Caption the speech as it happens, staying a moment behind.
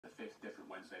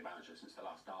manager since the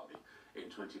last derby in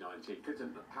 2019.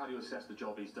 Clinton, how do you assess the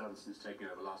job he's done since taking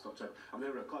over last October? I mean,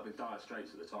 they were quite a bit dire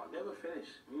straits at the time. They were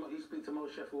finished. You speak to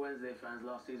most Sheffield Wednesday fans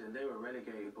last season, they were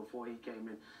relegated before he came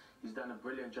in. He's done a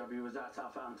brilliant job. He was at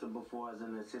Southampton before as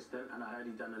an assistant, and I heard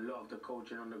he's done a lot of the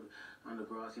coaching on the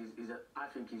grass. I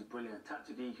think he's brilliant.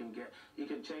 Tactically, he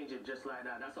can change it just like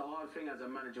that. That's a hard thing as a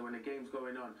manager when the game's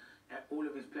going on. All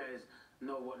of his players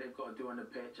know what they've got to do on the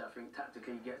pitch. I think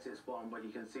tactically he gets it spot on, but you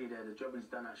can see there the job he's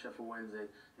done at Sheffield Wednesday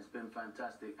has been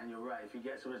fantastic. And you're right, if he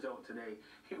gets a result today,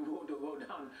 he will go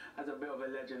down as a bit of a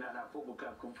legend at that football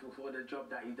club for the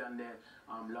job that he done there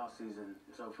last season.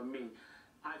 So for me,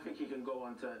 I think he can go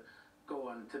on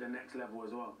to the next level as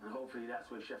well, and hopefully that's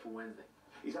with Sheffield Wednesday.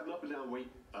 He's had an up and down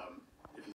week